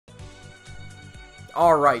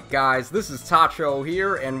Alright guys, this is Tacho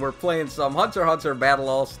here, and we're playing some HxH Battle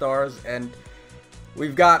All-Stars, and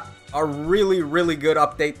we've got a really good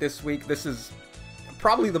update this week. This is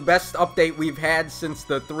probably the best update we've had since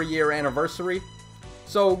the 3-year anniversary.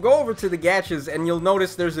 So go over to the gaches and you'll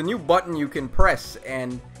notice there's a new button you can press,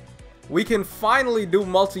 and we can finally do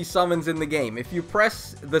multi-summons in the game. If you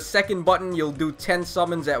press the second button, you'll do 10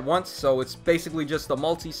 summons at once, so it's basically just a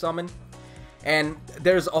multi-summon. And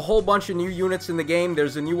there's a whole bunch of new units in the game.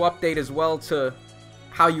 There's a new update as well to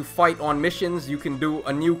how you fight on missions. You can do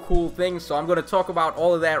a new cool thing, so I'm going to talk about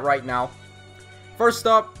all of that right now. First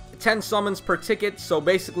up, 10 summons per ticket, so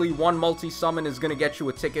basically one multi-summon is going to get you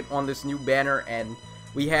a ticket on this new banner, and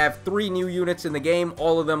we have 3 new units in the game.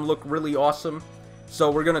 All of them look really awesome,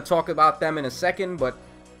 so we're going to talk about them in a second, but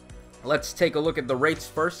let's take a look at the rates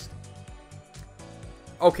first.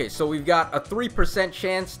 Okay, so we've got a 3%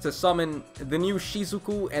 chance to summon the new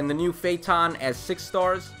Shizuku and the new Feitan as 6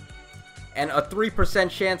 stars, and a 3%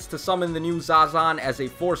 chance to summon the new Zazan as a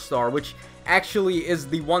 4-star, which actually is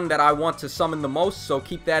the one that I want to summon the most, so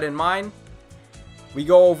keep that in mind. We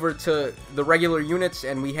go over to the regular units,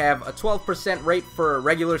 and we have a 12% rate for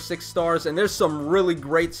regular 6 stars, and there's some really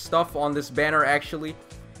great stuff on this banner actually.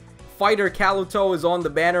 Fighter Kaluto is on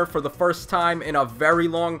the banner for the first time in a very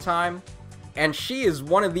long time. And she is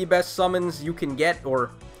one of the best summons you can get,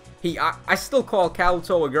 or I still call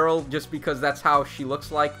Kaluto a girl just because that's how she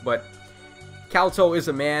looks like, but Kaluto is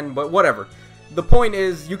a man, but whatever. The point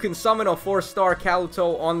is, you can summon a 4-star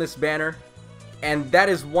Kaluto on this banner, and that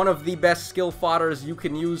is one of the best skill fodders you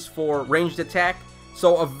can use for ranged attack,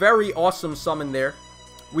 so a very awesome summon there.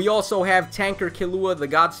 We also have Tanker Killua, the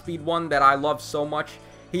Godspeed one that I love so much.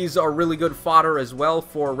 He's a really good fodder as well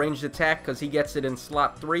for ranged attack because he gets it in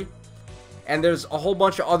slot 3. And there's a whole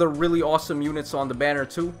bunch of other really awesome units on the banner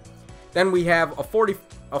too. Then we have a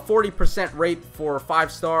 40% rate for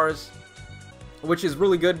 5 stars, which is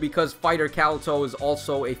really good because Fighter Kaluto is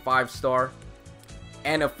also a 5-star.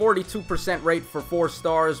 And a 42% rate for 4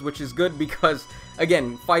 stars, which is good because,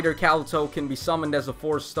 again, Fighter Kaluto can be summoned as a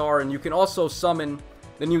 4-star, and you can also summon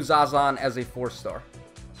the new Zazan as a 4-star.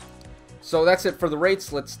 So that's it for the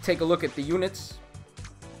rates. Let's take a look at the units.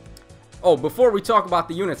 Oh, before we talk about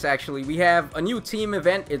the units, actually, we have a new team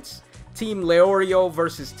event. It's Team Leorio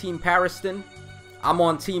versus Team Pariston. I'm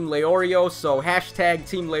on Team Leorio, so hashtag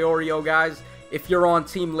Team Leorio, guys. If you're on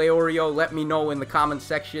Team Leorio, let me know in the comment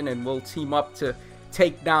section, and we'll team up to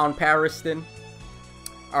take down Pariston.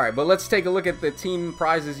 Alright, but let's take a look at the team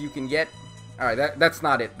prizes you can get. Alright, that's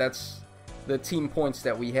not it. That's the team points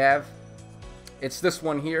that we have. It's this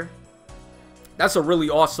one here. That's a really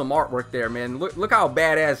awesome artwork there, man. Look how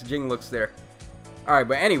badass Jing looks there. Alright,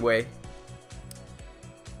 but anyway.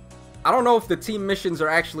 I don't know if the team missions are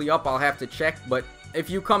actually up. I'll have to check. But if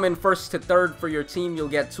you come in 1st to 3rd for your team, you'll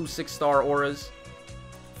get 2 6-star auras.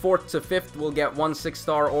 4th to 5th will get 1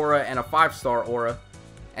 6-star aura and a 5-star aura.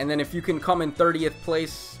 And then if you can come in 30th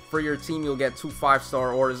place for your team, you'll get 2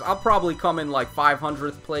 5-star auras. I'll probably come in like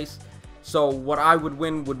 500th place. So what I would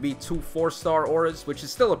win would be 2 4-star auras, which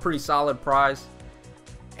is still a pretty solid prize.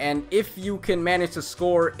 And if you can manage to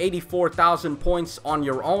score 84,000 points on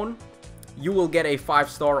your own, you will get a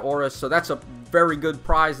 5-star aura. So that's a very good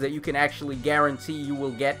prize that you can actually guarantee you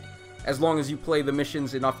will get as long as you play the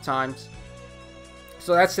missions enough times.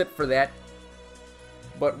 So that's it for that.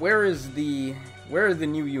 But where are the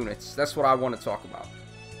new units? That's what I want to talk about.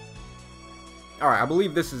 Alright, I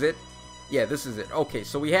believe this is it. Yeah, this is it. Okay,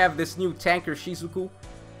 so we have this new Tanker Shizuku.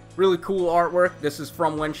 Really cool artwork. This is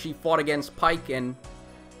from when she fought against Pike and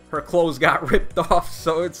her clothes got ripped off.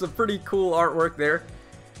 So it's a pretty cool artwork there.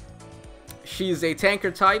 She's a tanker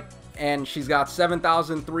type, and she's got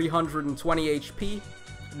 7,320 HP,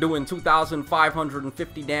 doing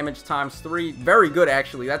 2,550 damage times 3. Very good,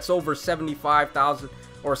 actually. That's over 75,000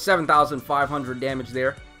 or 7,500 damage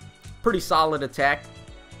there. Pretty solid attack.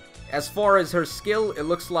 As far as her skill, it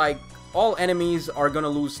looks like all enemies are going to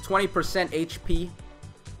lose 20% HP,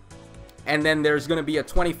 and then there's going to be a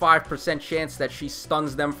 25% chance that she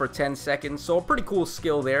stuns them for 10 seconds, so a pretty cool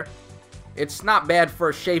skill there. It's not bad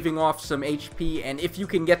for shaving off some HP, and if you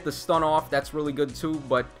can get the stun off, that's really good too,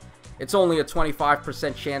 but it's only a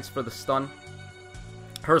 25% chance for the stun.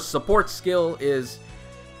 Her support skill is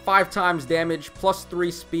 5 times damage, plus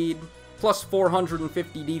 3 speed, plus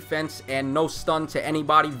 450 defense, and no stun to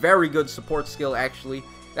anybody. Very good support skill, actually.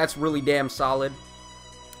 That's really damn solid.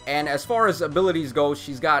 And as far as abilities go,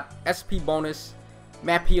 she's got SP bonus,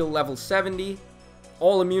 map heal level 70,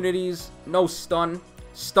 all immunities, no stun,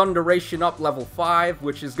 stun duration up level 5,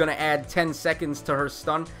 which is going to add 10 seconds to her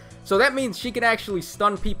stun. So that means she can actually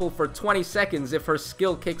stun people for 20 seconds if her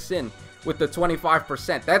skill kicks in with the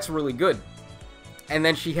 25%. That's really good. And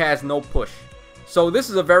then she has no push. So this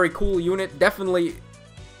is a very cool unit. Definitely,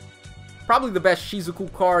 probably the best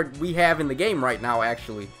Shizuku card we have in the game right now,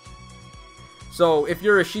 actually. So if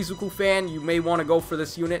you're a Shizuku fan, you may want to go for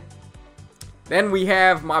this unit. Then we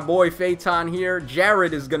have my boy Feitan here.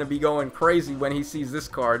 Jared is going to be going crazy when he sees this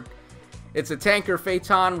card. It's a tanker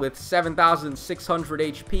Feitan with 7,600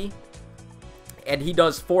 HP. And he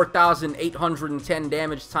does 4,810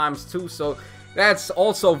 damage times 2. So that's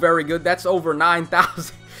also very good. That's over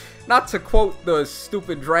 9,000. Not to quote the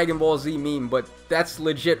stupid Dragon Ball Z meme, but that's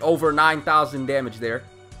legit over 9,000 damage there.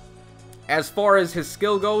 As far as his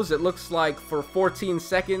skill goes, it looks like for 14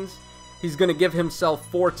 seconds, he's going to give himself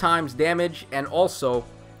 4 times damage. And also,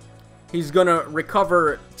 he's going to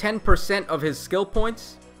recover 10% of his skill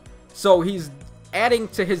points. So he's adding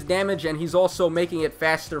to his damage, and he's also making it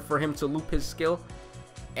faster for him to loop his skill.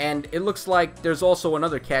 And it looks like there's also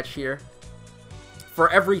another catch here. For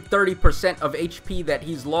every 30% of HP that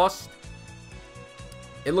he's lost,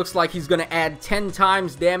 it looks like he's going to add 10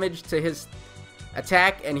 times damage to his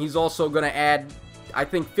attack, and he's also going to add, I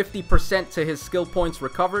think, 50% to his skill points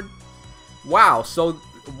recovered. Wow, so,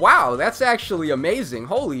 wow, that's actually amazing.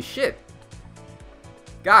 Holy shit.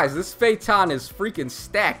 Guys, this Feitan is freaking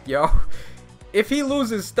stacked, yo. If he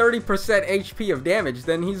loses 30% HP of damage,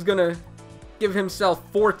 then he's gonna give himself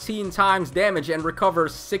 14 times damage and recover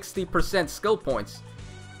 60% skill points.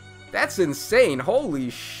 That's insane.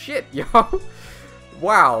 Holy shit, yo.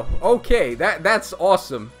 Wow, okay, that's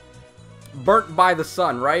awesome. Burnt by the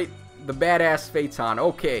sun, right? The badass Feitan,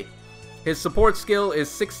 okay. His support skill is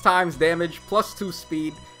 6 times damage, plus 2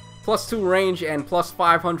 speed, plus 2 range, and plus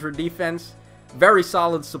 500 defense. Very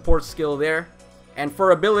solid support skill there. And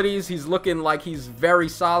for abilities, he's looking like he's very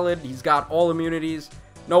solid. He's got all immunities,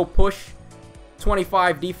 no push,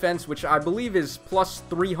 25 defense, which I believe is plus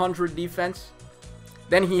 300 defense.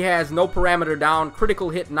 Then he has no parameter down, critical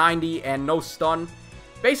hit 90, and no stun.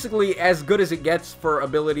 Basically as good as it gets for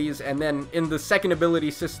abilities. And then in the second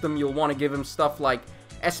ability system, you'll want to give him stuff like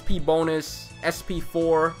SP bonus,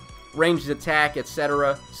 SP4, ranged attack,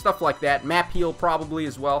 etc. Stuff like that. Map heal probably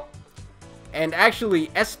as well. And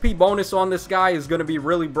actually, SP bonus on this guy is going to be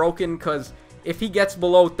really broken, because if he gets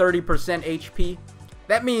below 30% HP,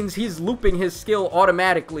 that means he's looping his skill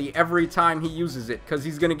automatically every time he uses it, because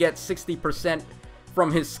he's going to get 60%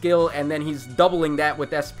 from his skill, and then he's doubling that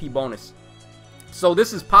with SP bonus. So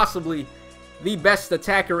this is possibly the best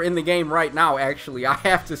attacker in the game right now, actually, I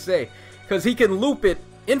have to say, because he can loop it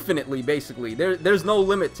infinitely, basically. There's no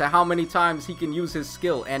limit to how many times he can use his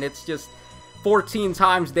skill, and it's just 14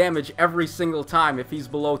 times damage every single time if he's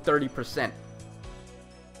below 30%.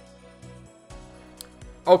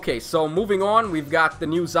 Okay, so moving on, we've got the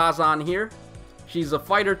new Zazan here. She's a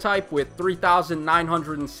fighter type with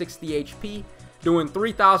 3,960 HP, doing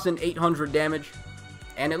 3,800 damage.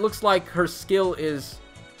 And it looks like her skill is,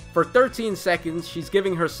 for 13 seconds, she's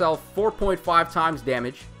giving herself 4.5 times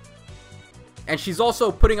damage. And she's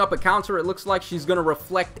also putting up a counter. It looks like she's going to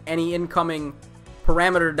reflect any incoming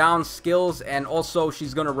parameter down skills, and also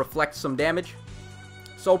she's going to reflect some damage.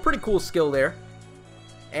 So pretty cool skill there.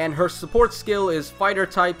 And her support skill is fighter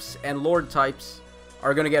types and lord types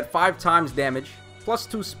are going to get 5 times damage, plus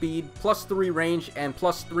 2 speed, plus 3 range, and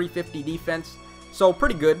plus 350 defense. So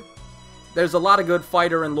pretty good. There's a lot of good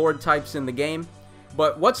fighter and lord types in the game.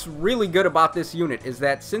 But what's really good about this unit is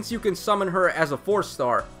that since you can summon her as a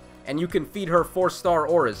 4-star and you can feed her 4-star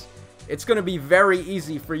auras, it's going to be very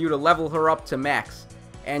easy for you to level her up to max.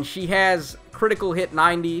 And she has critical hit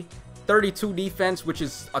 90, 32 defense, which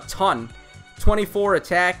is a ton, 24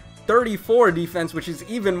 attack, 34 defense, which is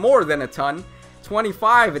even more than a ton,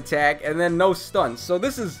 25 attack, and then no stun. So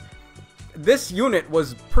this unit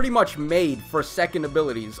was pretty much made for second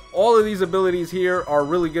abilities. All of these abilities here are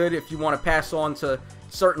really good if you want to pass on to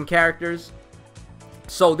certain characters.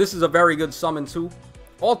 So this is a very good summon too.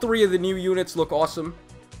 All 3 of the new units look awesome.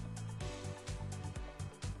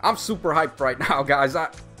 I'm super hyped right now, guys. I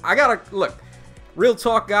gotta, look, real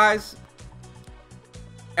talk, guys.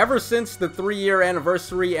 Ever since the 3-year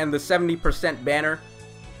anniversary and the 70% banner,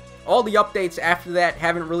 all the updates after that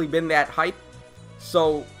haven't really been that hype.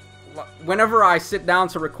 So, whenever I sit down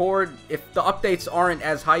to record, if the updates aren't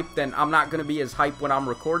as hype, then I'm not going to be as hype when I'm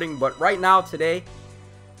recording. But right now, today,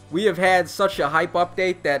 we have had such a hype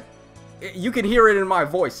update that you can hear it in my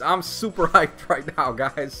voice. I'm super hyped right now,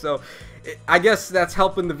 guys. So, I guess that's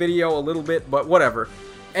helping the video a little bit, but whatever.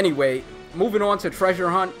 Anyway, moving on to Treasure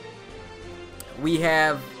Hunt. We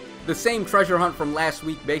have the same Treasure Hunt from last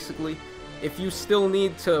week, basically. if you still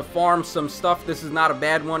need to farm some stuff, this is not a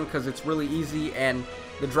bad one because it's really easy and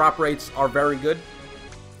the drop rates are very good.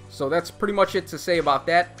 So that's pretty much it to say about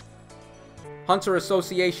that. Hunter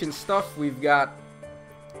Association stuff, we've got,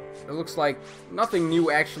 it looks like nothing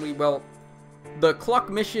new actually. Well, the Cluck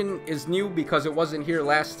mission is new because it wasn't here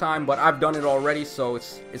last time, but I've done it already, so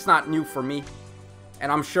it's not new for me.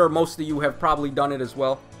 And I'm sure most of you have probably done it as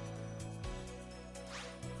well.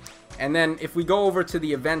 And then if we go over to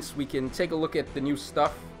the events, we can take a look at the new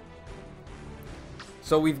stuff.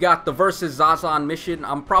 So we've got the Versus Zazan mission.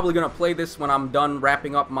 I'm probably going to play this when I'm done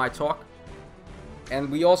wrapping up my talk. And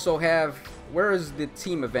we also have, where is the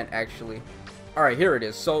team event actually? Alright, here it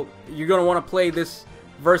is. So you're going to want to play this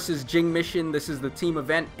Versus Jing mission. This is the team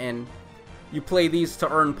event, and you play these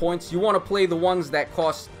to earn points. You want to play the ones that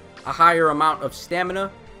cost a higher amount of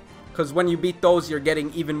stamina, because when you beat those, you're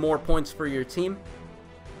getting even more points for your team.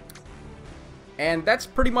 And that's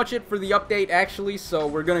pretty much it for the update, actually. So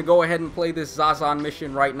we're going to go ahead and play this Zazan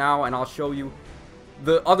mission right now, and I'll show you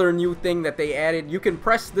the other new thing that they added. You can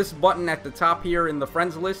press this button at the top here in the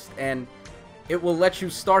friends list, and it will let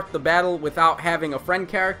you start the battle without having a friend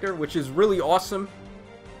character, which is really awesome.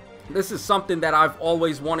 This is something that I've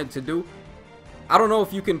always wanted to do. I don't know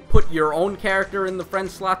if you can put your own character in the friend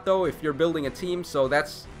slot though if you're building a team, so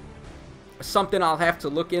that's something I'll have to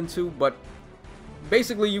look into. But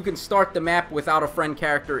basically you can start the map without a friend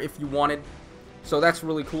character if you wanted, so that's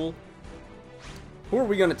really cool. Who are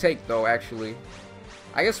we going to take though, actually?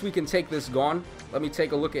 I guess we can take this Gon. Let me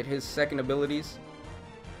take a look at his second abilities.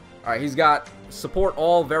 Alright, he's got support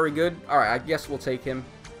all, very good. Alright, I guess we'll take him,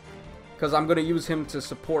 because I'm going to use him to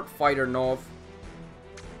support Fighter Nov.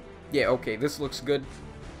 Yeah, okay, this looks good.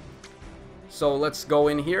 So let's go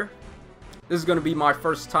in here. This is going to be my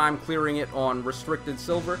first time clearing it on Restricted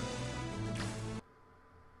Silver.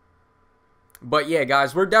 But yeah,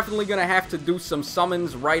 guys, we're definitely going to have to do some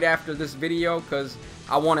summons right after this video, because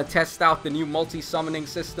I want to test out the new multi-summoning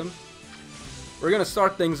system. We're going to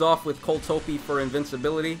start things off with Coltopi for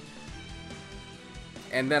invincibility.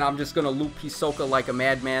 And then I'm just going to loop Hisoka like a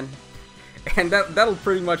madman. And that'll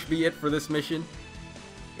pretty much be it for this mission.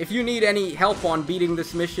 If you need any help on beating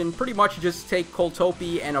this mission, pretty much just take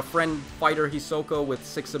Coltopi and a friend fighter Hisoka with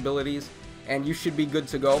 6 abilities, and you should be good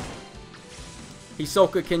to go.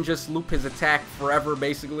 Hisoka can just loop his attack forever,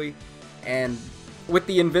 basically. And with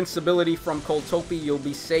the invincibility from Coltopi, you'll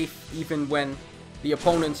be safe even when the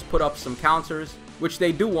opponents put up some counters, which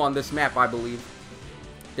they do on this map, I believe.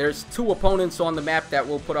 There's 2 opponents on the map that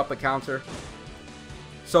will put up a counter.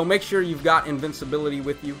 So make sure you've got invincibility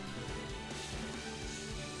with you.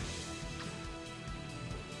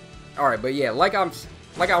 Alright, but yeah, like I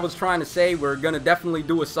was trying to say, we're going to definitely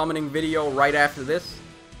do a summoning video right after this,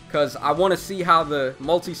 because I want to see how the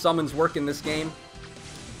multi-summons work in this game.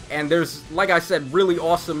 And there's, like I said, really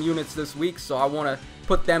awesome units this week, so I want to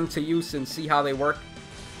put them to use and see how they work.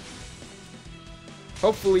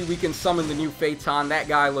 Hopefully we can summon the new Feitan. That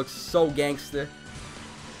guy looks so gangster.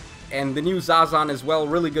 And the new Zazan as well,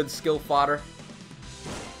 really good skill fodder.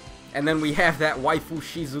 And then we have that waifu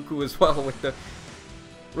Shizuku as well, with the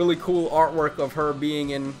really cool artwork of her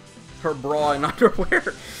being in her bra and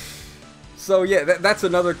underwear. So yeah, that's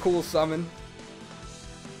another cool summon.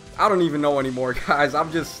 I don't even know anymore, guys.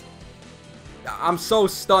 I'm so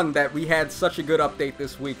stunned that we had such a good update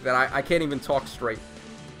this week that I can't even talk straight.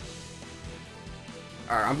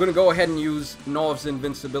 Alright, I'm going to go ahead and use Nov's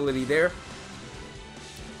invincibility there.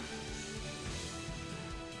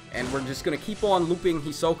 And we're just going to keep on looping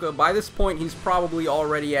Hisoka. By this point, he's probably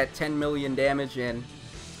already at 10 million damage. And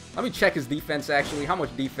let me check his defense, actually. How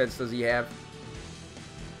much defense does he have?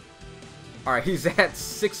 Alright, he's at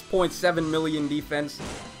 6.7 million defense.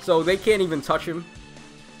 So they can't even touch him.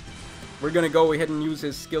 We're going to go ahead and use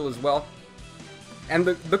his skill as well. And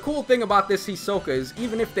the cool thing about this Hisoka is,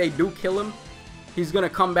 even if they do kill him, he's going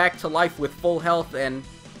to come back to life with full health. And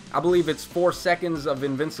I believe it's 4 seconds of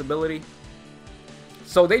invincibility.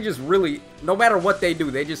 So they just really, no matter what they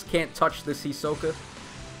do, they just can't touch this Hisoka.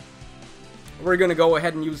 We're going to go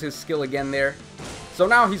ahead and use his skill again there. So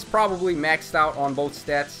now he's probably maxed out on both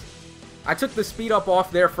stats. I took the speed up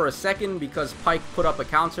off there for a second because Pike put up a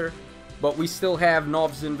counter. But we still have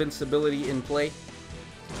Nov's invincibility in play,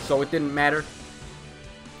 so it didn't matter.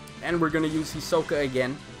 And we're going to use Hisoka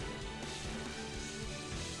again.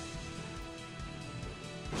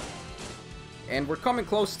 And we're coming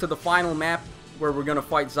close to the final map, where we're going to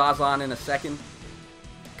fight Zazan in a second.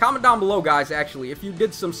 Comment down below, guys, actually, if you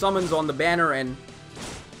did some summons on the banner, and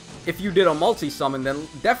if you did a multi-summon, then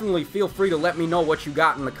definitely feel free to let me know what you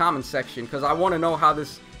got in the comment section, because I want to know how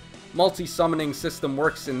this multi-summoning system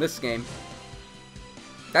works in this game.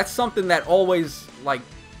 That's something that always, like,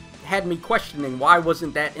 had me questioning why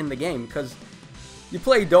wasn't that in the game, because you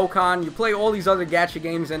play Dokkan, you play all these other gacha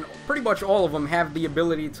games, and pretty much all of them have the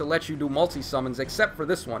ability to let you do multi-summons, except for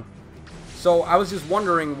this one. So I was just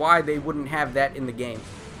wondering why they wouldn't have that in the game.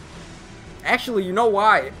 Actually, you know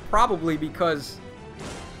why? Probably because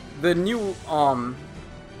the new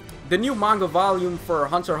manga volume for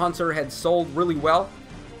Hunter x Hunter had sold really well.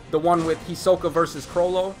 The one with Hisoka versus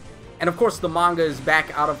Chrollo. And of course the manga is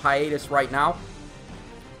back out of hiatus right now.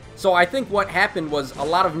 So I think what happened was a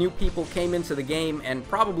lot of new people came into the game, and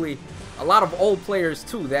probably a lot of old players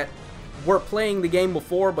too that were playing the game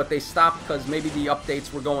before, but they stopped because maybe the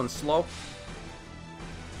updates were going slow.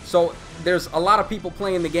 So there's a lot of people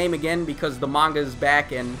playing the game again because the manga is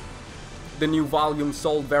back and the new volume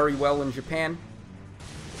sold very well in Japan.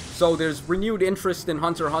 So there's renewed interest in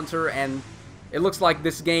Hunter x Hunter, and it looks like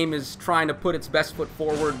this game is trying to put its best foot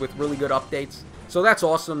forward with really good updates. So that's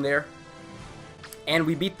awesome there. And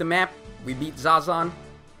we beat the map. We beat Zazan.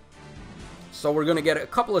 So we're going to get a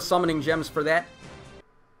couple of summoning gems for that.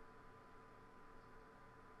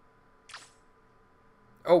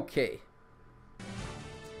 Okay.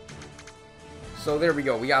 So there we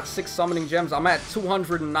go. We got 6 summoning gems. I'm at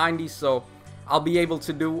 290, so I'll be able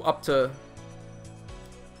to do up to...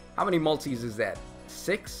 How many multis is that?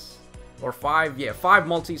 6? Or 5? Yeah, 5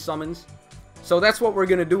 multi-summons. So that's what we're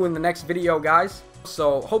going to do in the next video, guys.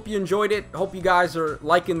 So, hope you enjoyed it. Hope you guys are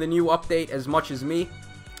liking the new update as much as me.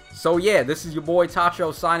 So yeah, this is your boy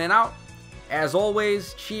Tacho signing out. As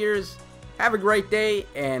always, cheers, have a great day,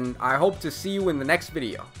 and I hope to see you in the next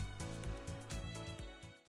video.